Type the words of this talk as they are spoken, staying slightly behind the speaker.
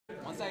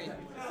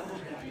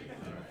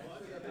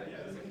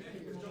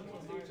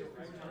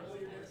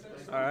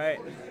All right,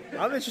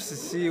 I'm interested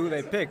to see who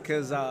they pick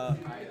because, well,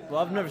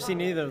 I've never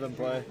seen either of them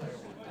play.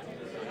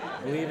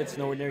 I believe it's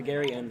nowhere near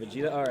Gary and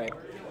Vegeta. All right.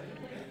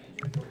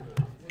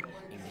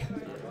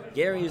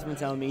 Gary has been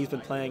telling me he's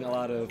been playing a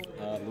lot of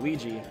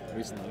Luigi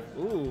recently.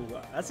 Ooh,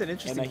 that's an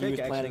interesting pick, and that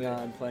he was planning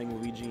actually. on playing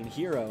Luigi and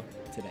Hero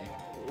today.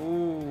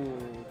 Ooh.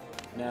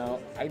 Now,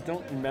 I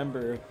don't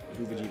remember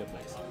who Vegeta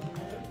plays.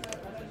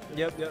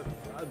 Yep.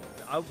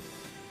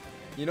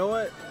 You know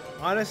what?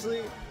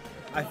 Honestly,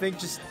 I think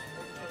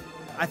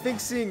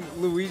seeing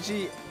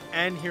Luigi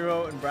and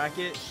Hero in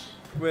bracket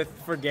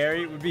for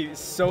Gary would be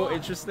so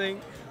interesting.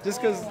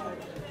 Just because.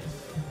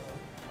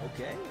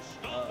 Okay.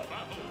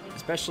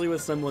 Especially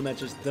with someone that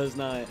just does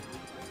not.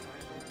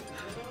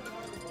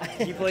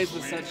 He plays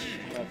with such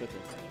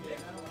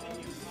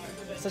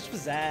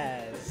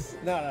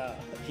pizzazz. No.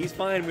 He's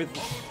fine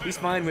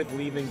with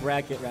leaving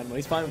bracket round one.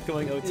 He's fine with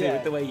going 0-2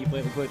 with the way he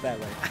played. We'll put it that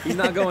way. He's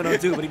not going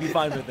 0-2, but he'd be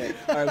fine with it.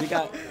 All right,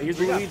 here's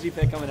the Luigi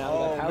pick coming out.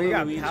 Oh, we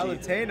got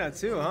Palutena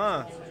too,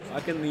 huh?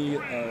 Rocking the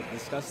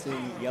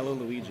disgusting yellow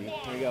Luigi.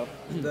 Here we go.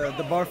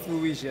 The barf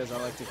Luigi, as I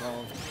like to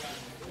call him.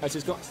 All right, so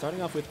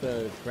starting off with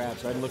the grab,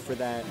 so I had to look for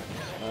that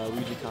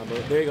Luigi combo.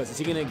 There he goes. Is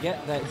he going to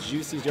get that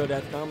juicy Joe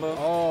Death combo?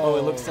 Oh,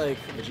 it looks like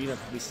Vegeta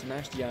we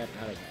smashed the eye out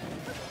of it.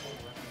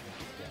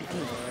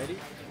 Alrighty.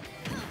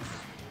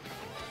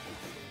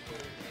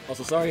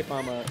 Also, sorry if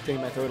I'm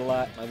clearing my throat a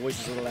lot. My voice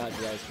is a little loud.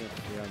 You guys can't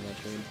hear on the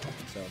stream.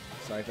 So,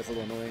 sorry if that's a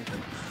little annoying.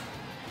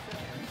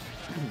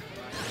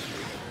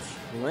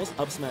 Nice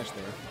up smash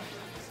there.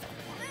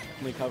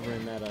 Only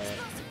covering that.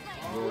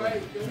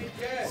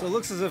 So it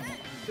looks as if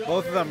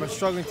both of them are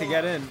struggling to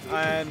get in,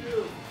 and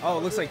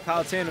it looks like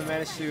Palutena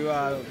managed to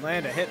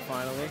land a hit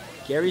finally.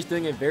 Gary's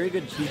doing a very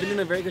good. He's been doing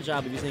a very good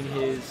job of using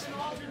his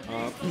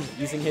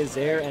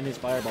Zair and his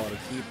Fireball to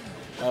keep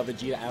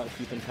Vegeta out,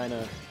 keep him kind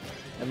of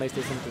at nice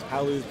distance. Because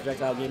Palu's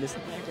projectile game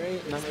isn't that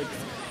great. Not like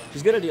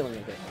he's good at dealing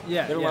with it.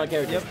 Yeah, there are a lot of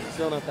characters. Yep.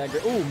 Still not that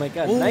great. Oh my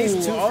God! Nice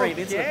 2-frame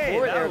into the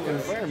forward air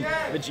confirmed.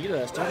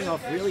 Vegeta starting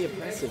off really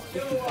impressive,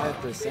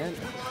 55%.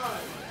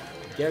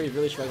 Gary's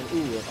really struggling.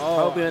 Ooh,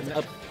 probably ends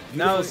up.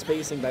 Beautiful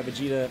spacing by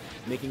Vegeta,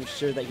 making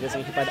sure that he doesn't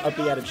get hit by the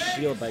up-B out of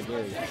shield by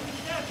Gary.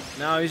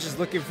 Now he's just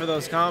looking for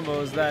those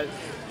combos, that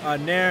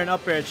Nair and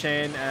up air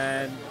chain,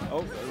 and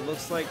it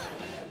looks like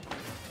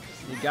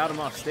he got him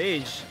off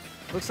stage.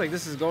 Looks like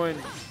this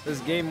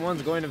game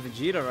one's going to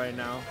Vegeta right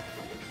now,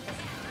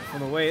 from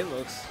the way it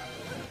looks.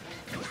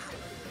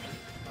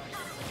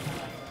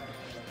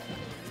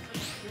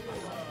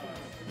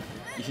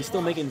 He's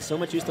still making so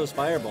much use of those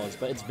fireballs,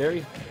 but it's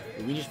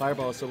Luigi's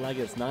fireball is so laggy,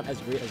 it's not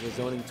as great as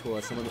rezoning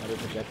to some of the other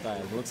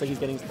projectiles. It looks like he's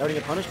starting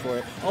to punish for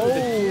it. Oh,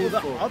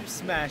 the up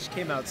smash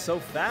came out so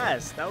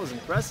fast. That was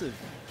impressive.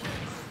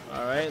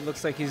 All right,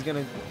 looks like he's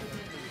gonna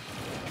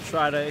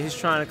he's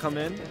trying to come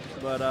in,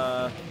 but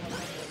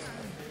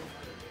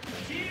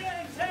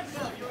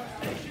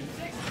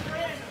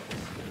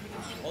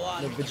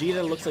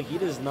Vegeta looks like he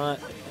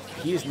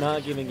is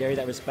not giving Gary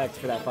that respect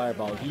for that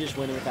fireball. He just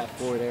went in with that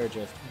forward air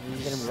drift.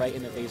 He's getting him right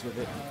in the face with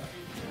it.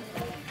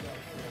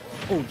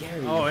 Oh,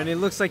 Gary. Oh, and it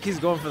looks like he's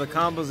going for the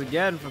combos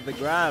again from the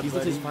grab.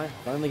 He's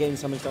finally getting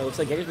something started. Looks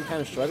like Gary's been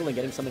kind of struggling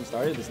getting something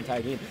started this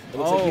entire game. It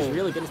looks like he's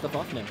really getting stuff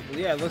off now.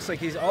 Yeah, it looks like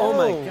he's. Oh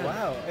my God!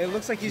 Wow! It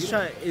looks like he's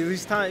trying.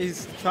 He's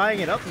trying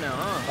it up now,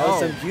 huh?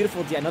 Oh, some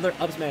beautiful. Another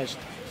up smash.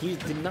 He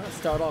did not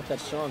start off that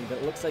strong, but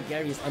it looks like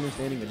Gary is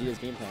understanding Vegeta's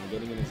game plan and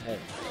getting in his head.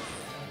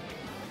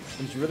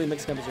 And he's really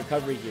mixing up his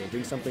recovery here,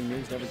 doing something new.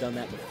 He's never done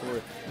that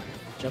before.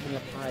 Jumping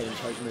up high and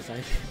charging the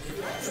side.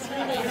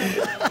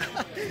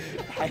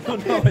 I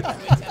don't know what that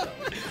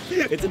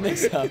is. It's a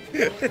mix-up.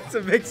 It's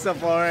a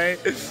mix-up, all right.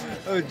 Oh,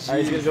 jeez. All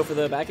right, he's going to go for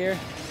the back air.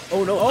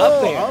 Oh, no,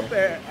 up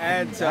air.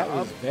 And that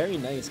was very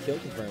nice kill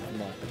confirmed from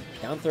that.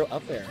 Down throw,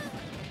 up air.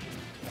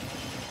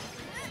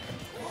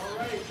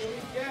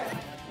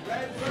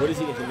 What is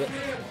he going to get?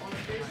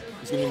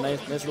 He's getting a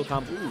nice little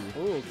combo.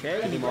 Ooh,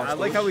 okay. I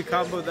like how we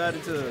comboed that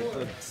into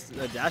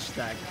the dash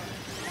attack.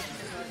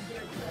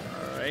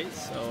 Alright,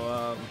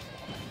 so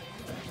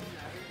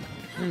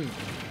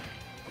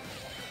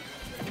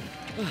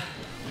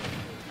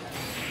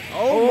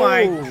oh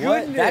my goodness.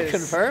 What? That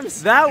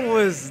confirms?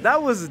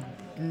 That was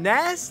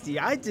nasty.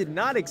 I did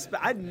not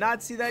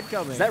see that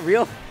coming. Is that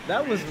real?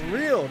 That was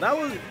real. That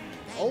was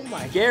oh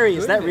my Gary,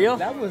 goodness. Is that real?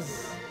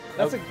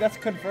 That's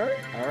confirmed?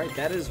 Alright,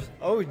 that is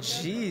oh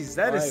jeez,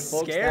 that is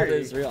folks, scary. That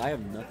is real. I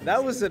have nothing.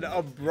 That was an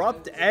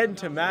abrupt end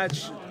to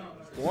match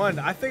one.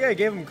 I think I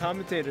gave him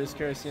commentator's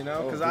curse, you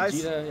know, because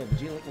Vegeta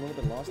looked a little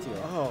bit lost here.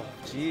 Oh,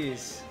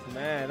 jeez,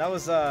 man, that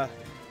was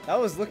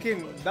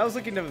looking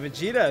to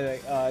Vegeta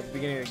at the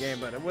beginning of the game,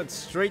 but it went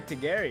straight to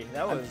Gary.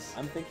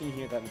 I'm thinking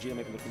here that Vegeta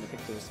might be looking to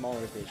pick the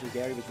smaller stage.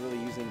 Gary was really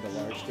using the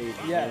large stage.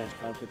 Yeah.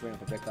 Concentrating on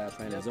projectile,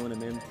 trying to zone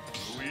him in,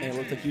 and it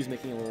looked like he was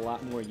making a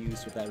lot more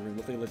use with that room.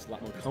 Looked like he was a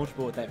lot more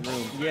comfortable with that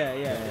room. Yeah.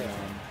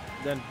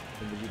 Than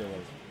Vegeta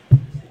was.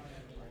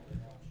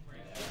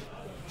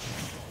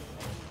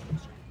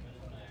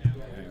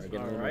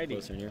 Getting a little more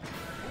closer in here.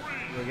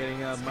 We're getting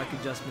mic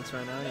adjustments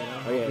right now. You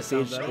know. Oh yeah,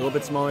 stage a little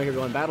bit smaller here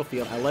going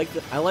Battlefield. I like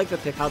the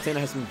pick. Palutena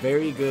has some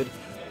very good,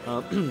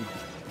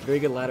 very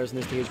good ladders in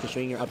this stage for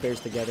stringing your up airs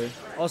together.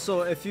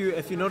 Also, if you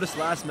noticed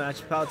last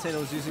match, Palutena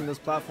was using those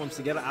platforms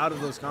to get out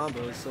of those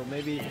combos, so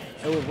maybe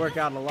it would work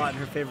out a lot in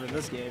her favor in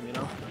this game. You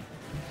know.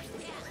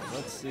 So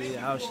let's see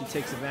how she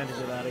takes advantage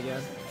of that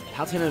again.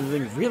 Palutena is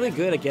doing really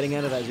good at getting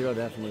out of that 0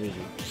 death from Luigi.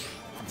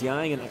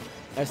 DIing and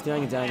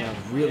SDIing and dying out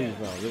really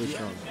well, really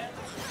strong.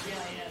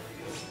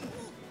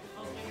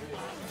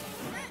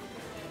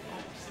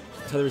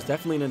 So there's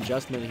definitely an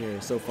adjustment here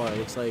so far. It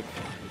looks like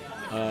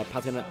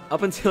Palutena,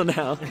 up until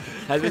now,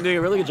 has been doing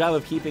a really good job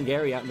of keeping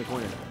Gary out in the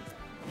corner,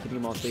 keeping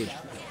him off stage.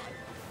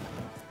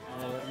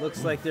 It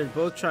looks like they're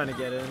both trying to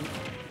get in,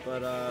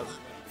 but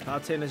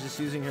Palutena is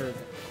just using her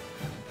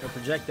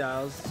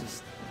projectiles to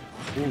just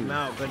keep him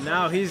out. But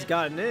now he's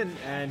gotten in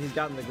and he's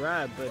gotten the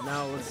grab. But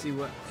now let's see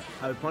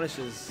how he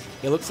punishes.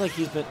 It looks like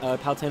he's been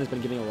Palutena's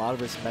been giving a lot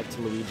of respect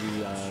to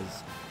Luigi.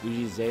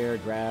 Luigi's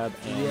Zair, grab,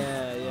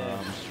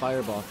 and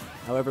fireball.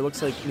 However, it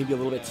looks like maybe a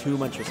little bit too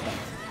much respect.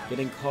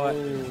 Getting caught,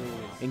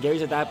 and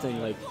Gary's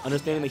adapting, like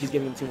understanding that he's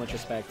giving him too much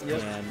respect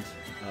and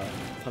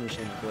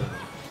punishing accordingly.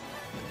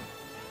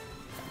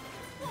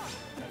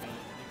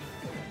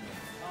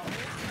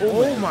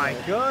 Oh my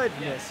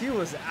goodness, he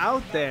was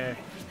out there.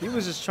 He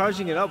was just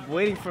charging it up,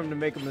 waiting for him to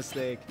make a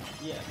mistake.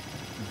 Yeah.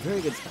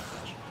 Very good spot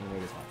flash. Very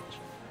good spot flash.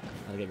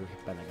 I'll get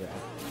hit by that grab.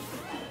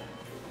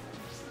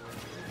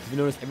 You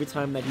notice every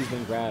time that he's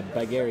been grabbed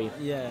by Gary,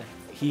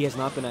 he has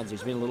not been at 0.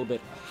 He's been a little bit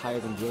higher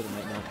than Jordan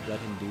right now to let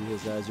him do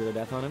his 0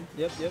 death on him.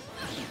 Yep.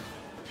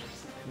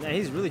 Yeah,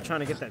 he's really trying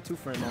to get that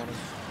 2-frame on him.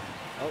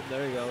 Oh,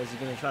 there you go. Is he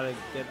going to try to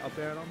get up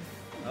air on him?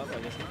 Oh, I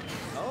guess not.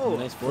 Oh,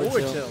 nice forward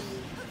tilt.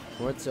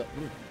 Forward tilt.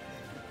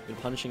 Been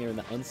punishing her in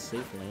the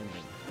unsafe landing.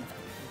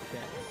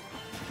 Okay.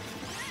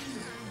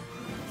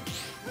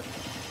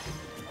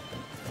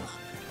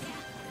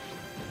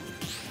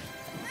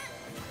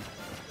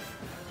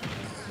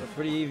 A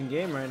pretty even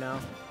game right now.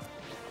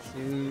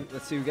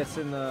 Let's see who gets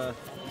in the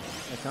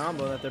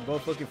combo that they're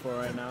both looking for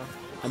right now.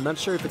 I'm not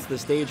sure if it's the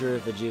stage or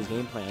Vegeta's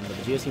game plan, but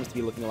Vegeta seems to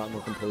be looking a lot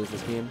more composed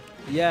this game.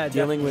 Yeah,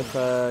 dealing with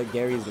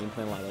Gary's game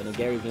plan a lot. I know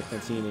Gary's game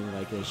plan seeming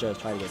like they just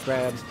try to get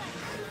grabs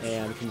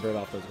and convert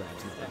off those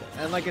grabs.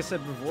 And like I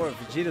said before,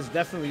 Vegeta's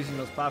definitely using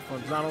those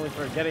platforms not only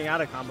for getting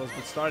out of combos,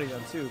 but starting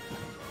them too.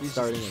 He's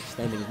starting,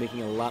 extending, he's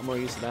making a lot more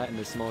use of that in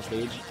this small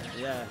stage.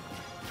 Yeah,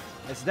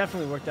 it's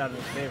definitely worked out in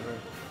his favor.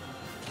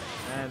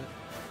 And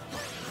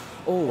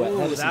that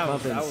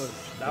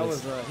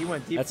was he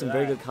went deep. That's some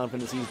very good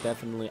confidence. He's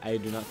definitely, I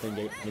do not think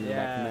back from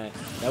that.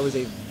 That was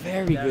a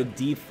very good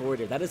deep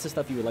forward air. That is the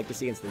stuff you would like to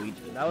see against Luigi.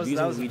 That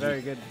was a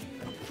very good.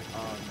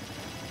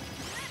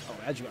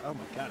 Oh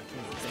my god, I can't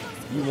even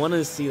think. You want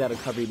to see that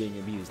recovery being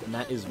abused, and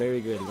that is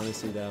very good. You want to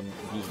see them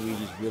abuse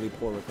Luigi's really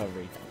poor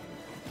recovery.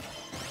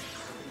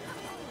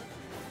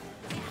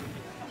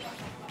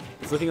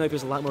 It's looking like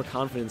there's a lot more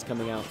confidence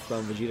coming out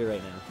from Vegeta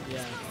right now.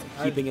 Yeah.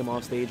 Keeping him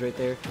off stage right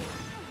there.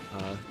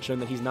 Showing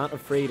that he's not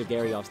afraid of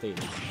Gary off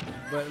stage.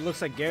 But it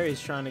looks like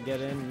Gary's trying to get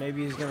in.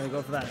 Maybe he's going to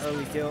go for that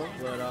early kill,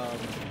 but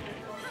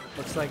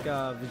looks like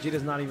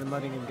Vegeta's not even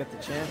letting him get the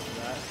chance for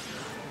that.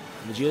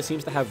 Vegeta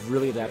seems to have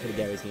really adapted to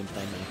Gary's game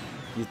plan now.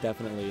 He's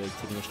definitely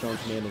taking a strong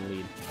commanding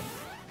lead.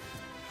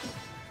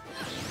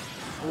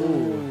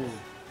 Ooh.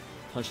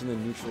 Punching the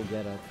neutral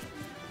get up.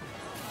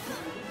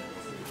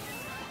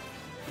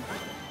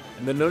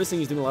 And then noticing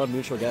he's doing a lot of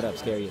neutral get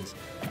ups, Gary is.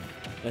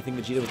 And I think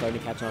Vegeta was starting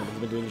to catch on, but he's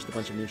been doing just a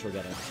bunch of neutral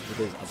get-ups with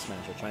his up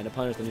smash, or trying to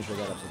punish the neutral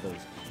get-ups with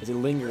those. As it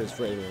lingers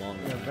for a long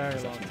time.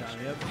 Very long time,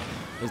 yep.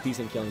 Has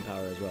decent killing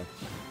power as well.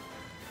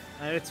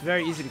 And it's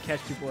very easy to catch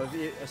people,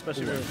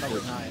 especially when they're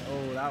recovering high.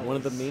 Oh, that one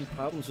of the main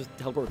problems with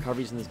teleport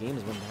recoveries in this game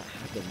is when that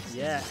happens.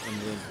 Yeah. It's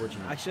really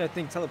unfortunate. Actually, I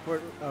think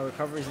teleport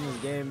recoveries in this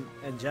game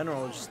in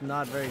general are just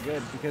not very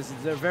good because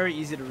they're very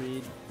easy to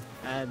read,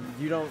 and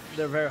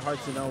they're very hard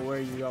to know where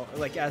you go,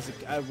 like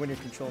when you're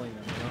controlling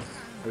them, you know?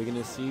 We're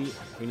gonna see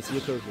a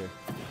code here.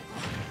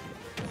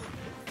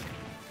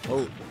 Oh,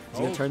 is he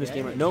gonna turn this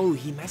game around? No,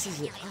 he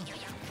messes it up.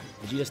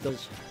 Vegeta still.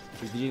 Is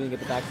Vegeta gonna get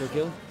the back throw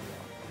kill?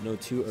 No,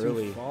 too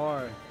early. Too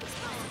far.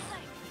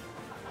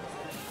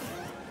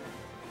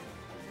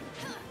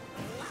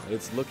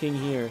 It's looking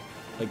here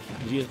like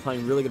Vegeta's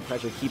applying really good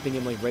pressure, keeping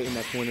him like right in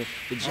that corner.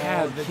 The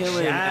jab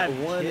killing at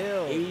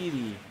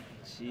 180.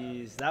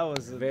 Jeez, that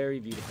was very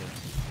beautiful.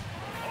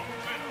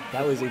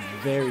 That was a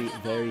very,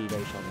 very,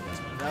 very strong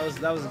investment.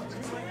 That was.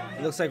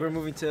 It looks like we're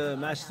moving to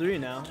match 3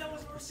 now.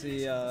 Let's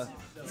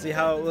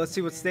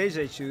see what stage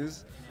they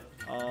choose.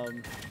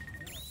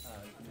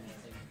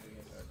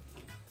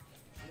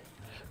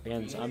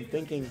 Again, so I'm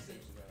thinking.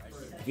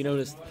 If you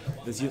noticed,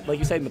 like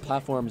you said, the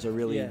platforms are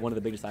really one of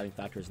the biggest deciding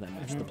factors in that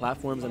match. The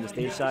platforms and the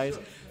stage size.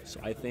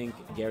 So I think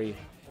Gary,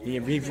 being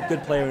a really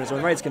good player in his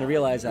own right, is going to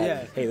realize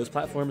that, hey, those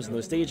platforms and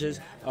those stages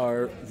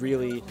are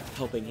really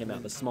helping him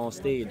out. The small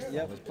stage,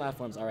 those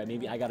platforms, all right,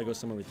 maybe I got to go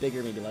somewhere with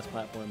bigger, maybe less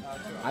platform.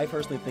 I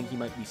personally think he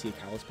might be see a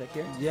Carlos pick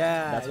here.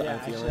 Yeah, that's what I'm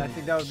feeling. Actually, I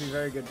think that would be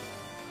very good.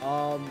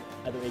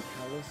 Either a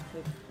Carlos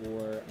pick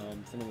or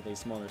something with a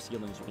smaller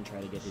ceiling so you can try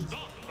to get his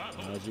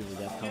usually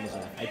death combos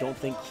off. I don't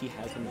think he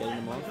has been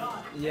getting them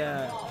off.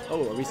 Yeah.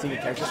 Oh, are we seeing a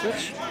character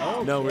switch?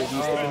 Oh, no, he's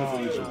sticking with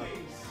Luigi.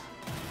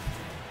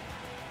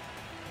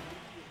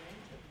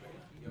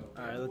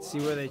 Alright, let's see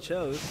where they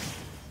chose.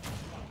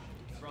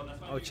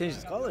 Oh, changed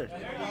his color.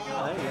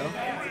 Oh,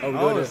 there you go.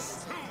 Oh,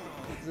 this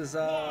is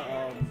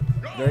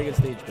very good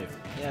stage pick.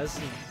 Yeah, this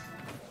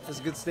is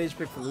a good stage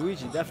pick for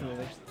Luigi,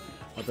 definitely.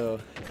 Although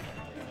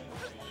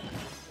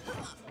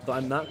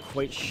I'm not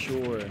quite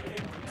sure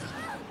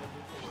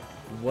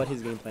what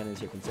his game plan is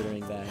here,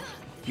 considering that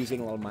he was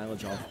getting a lot of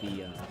mileage off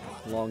the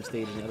long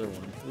stage in the other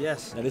one.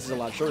 Yes. Now this is a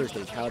lot shorter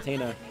stage.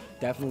 Palutena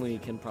definitely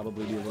can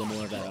probably do a little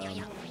more of that,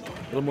 a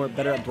little more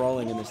better at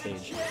brawling in this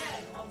stage.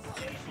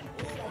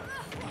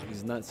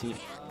 He's not seeing.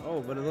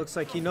 Oh, but it looks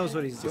like he knows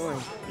what he's doing.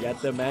 You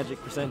got the magic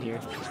percent here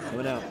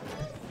coming out.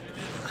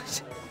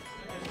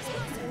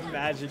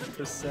 Magic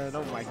percent.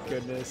 Oh my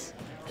goodness.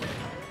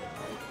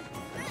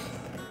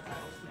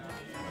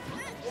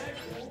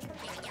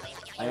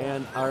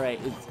 And all right,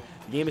 the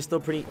game is still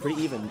pretty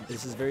even.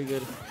 This is very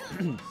good.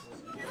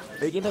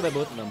 Very gameplay by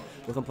both of them.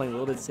 Both of them playing a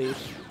little bit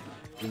safe,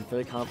 being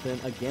very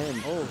confident.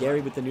 Again, Gary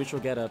with the neutral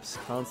get-ups,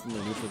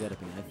 constantly neutral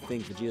get-upping. I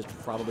think Vegeta's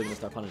probably going to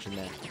start punishing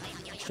that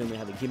extremely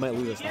heavy. He might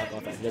lose a stock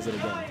off that. He does it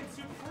again.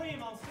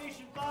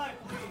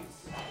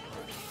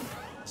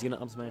 He's going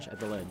to up smash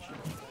at the ledge.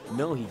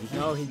 No, he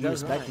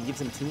does respect. He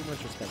gives him too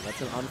much respect.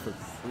 That's an on for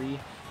free.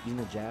 Using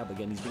the jab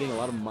again. He's getting a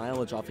lot of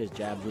mileage off his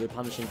jab, really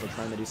punishing for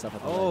trying to do stuff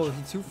at the ledge. Oh,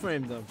 he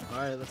two-framed him. All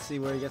right, let's see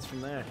where he gets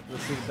from there.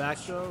 Let's see the back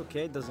throw.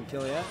 Okay, doesn't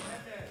kill yet.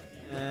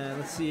 And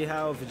let's see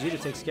how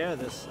Vegeta takes care of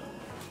this.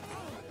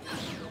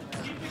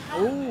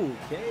 Oh,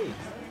 okay.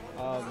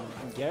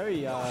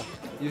 Gary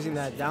using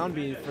that down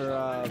B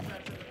for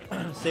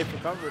safe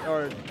recovery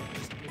or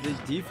the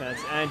defense,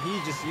 and he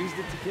just used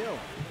it to kill.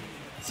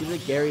 It seems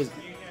like Gary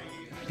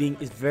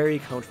is very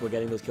comfortable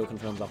getting those kill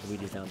confirms off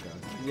Luigi's down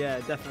throw.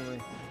 Yeah,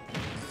 definitely.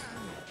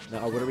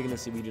 Now, what are we going to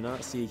see? We do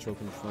not see a kill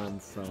confirm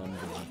from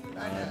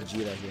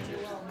Vegeta here.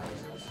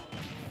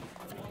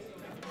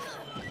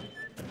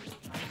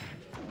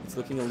 It's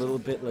looking a little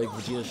bit like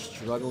Vegeta's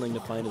struggling to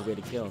find his way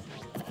to kill.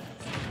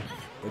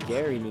 But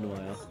Gary,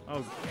 meanwhile,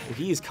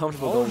 he is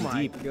comfortable going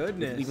deep. Oh my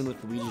goodness. Even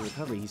with Luigi's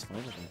recovery, he's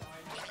fine with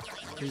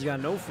it. He's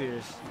got no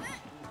fears.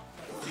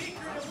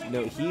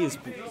 No,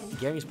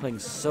 Gary's playing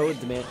so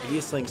he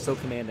is playing so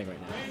commanding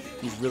right now.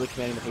 He's really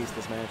commanding the pace of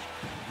this match.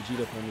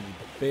 Vegeta finally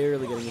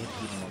barely getting hit to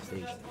keep him off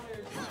stage.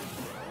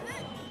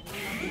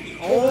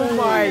 Oh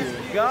my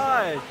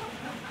god!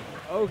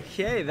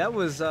 Okay, that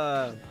was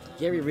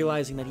Gary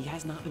realizing that he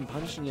has not been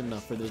punishing him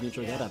enough for those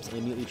neutral get-ups and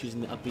immediately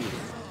choosing the upbeat.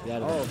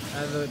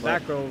 And the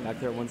back row. Back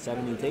there at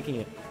 170 taking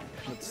it.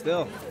 But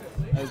still,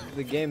 as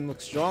the game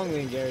looks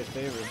strongly in Gary's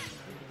favor.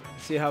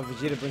 See how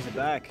Vegeta brings it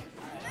back.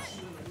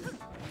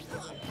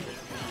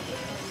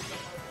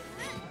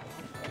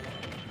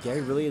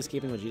 Gary really is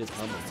escaping Vegeta's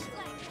combos.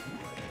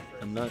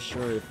 I'm not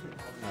sure if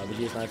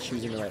Vegeta's not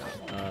choosing the right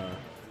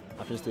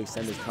options to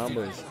extend his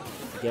combos.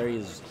 Gary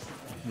is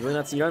really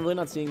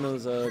not seeing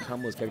those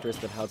combos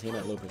characteristic of Palutena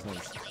at low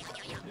percents.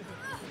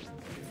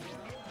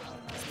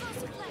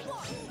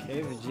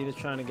 Okay, Vegeta's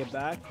trying to get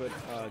back, but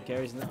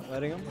Gary's not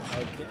letting him.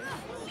 Okay.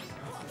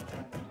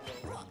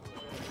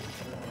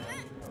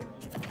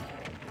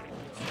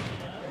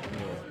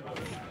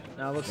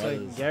 Now it looks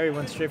like Gary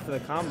went straight for the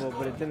combo,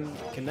 but it didn't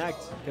connect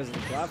because of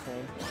the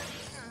platform.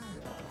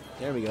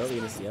 There we go. We're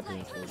going to see up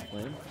against his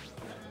plan.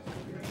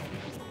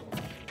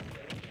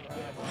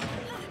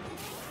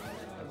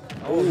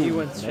 Oh, he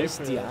went straight nice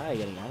for DI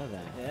getting out of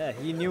that. Yeah,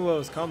 he knew what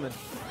was coming.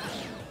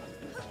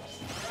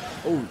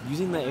 Oh,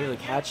 using that air to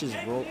catch his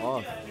roll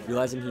off,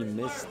 realizing he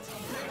missed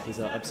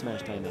his up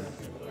smash timing.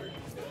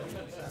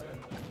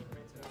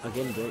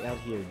 Again, Gary out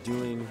here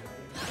doing.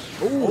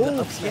 The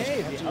up smash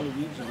catching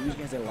Luigi.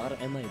 Luigi has a lot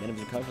of end lane, and his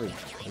recovery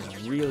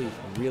is really,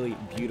 really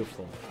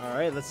beautiful. All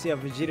right, let's see how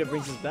Vegeta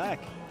brings us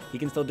back. He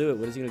can still do it.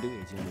 What is he gonna do?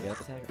 He's gonna get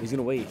up attack. He's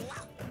gonna wait.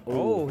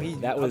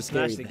 That was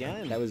scary.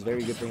 Again. That was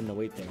very good for him to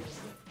wait there.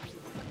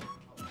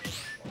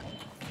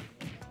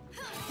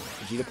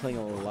 Vegeta playing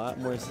a lot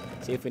more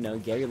safe right now.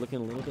 Gary looking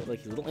a little bit like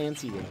he's a little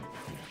antsy here.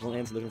 A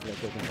little antsy looking for that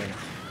kill confirm.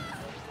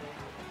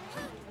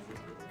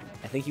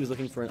 I think he was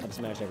looking for an up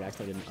smash that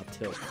actually did an up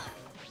tilt.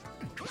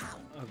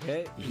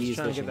 Okay, he's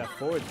trying to get that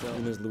forward tilt.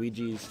 And there's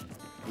Luigi's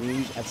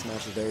F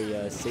smash is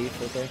very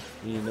safe right there.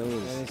 And he knows.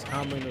 And he's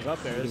comboing those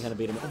up airs. He can kind of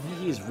bait him. Oh,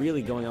 he is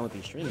really going on with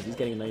these strings. He's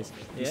getting a nice,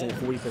 decent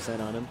 40%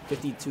 on him,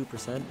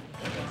 52%.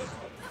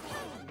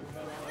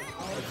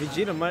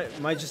 Vegeta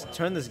might just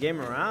turn this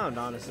game around,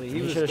 honestly.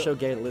 He should have showed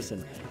Gary,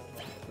 listen.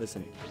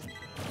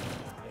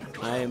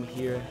 I am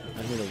here.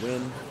 I'm here to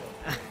win.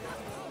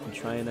 I'm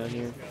trying out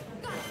here.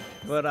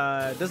 But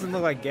it doesn't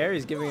look like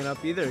Gary's giving it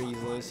up either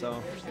easily,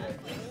 so.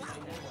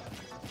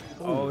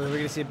 Oh, we're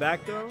going to see a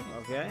back throw?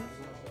 Okay.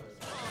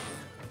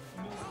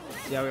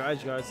 See how he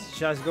edge guards. He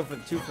tries to go for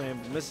the 2-frame,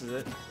 but misses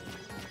it.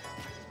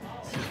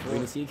 We're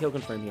going to see a kill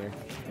confirm here.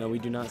 No, we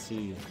do not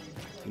see.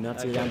 Do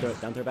not see the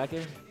down throw back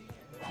here?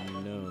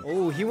 no.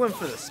 Oh, he went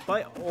for the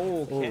spike.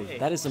 Okay. Oh,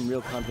 that is some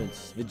real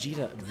confidence.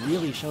 Vegeta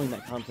really showing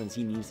that confidence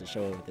he needs to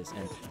show with this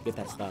and get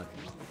that stock.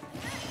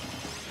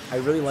 I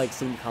really like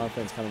seeing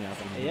confidence coming out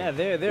from him. Yeah,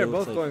 they're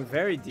both going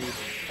very deep.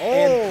 Oh,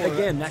 and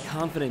again, that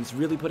confidence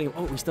really putting him.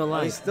 Oh, he's still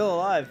alive. He's still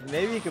alive.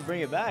 Maybe he could bring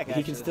it back.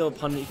 He can still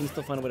find a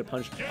way to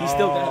punch. He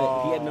still got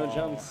it. He had no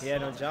jumps. He had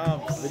no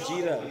jumps.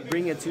 Vegeta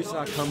bringing a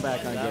 2-stock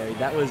comeback on Gary.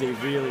 That was a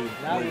really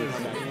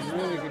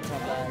really good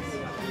comeback.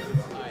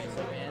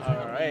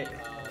 All right.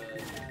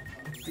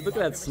 Look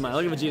at that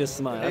smile. Look at Vegeta's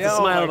smile. That's a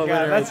smile of a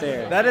winner right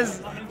there. That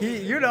is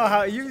you know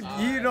how you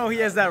know he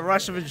has that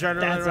rush of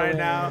adrenaline right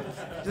now.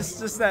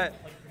 Just that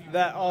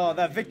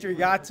victory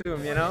got to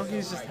him, you know?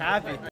 He's just happy.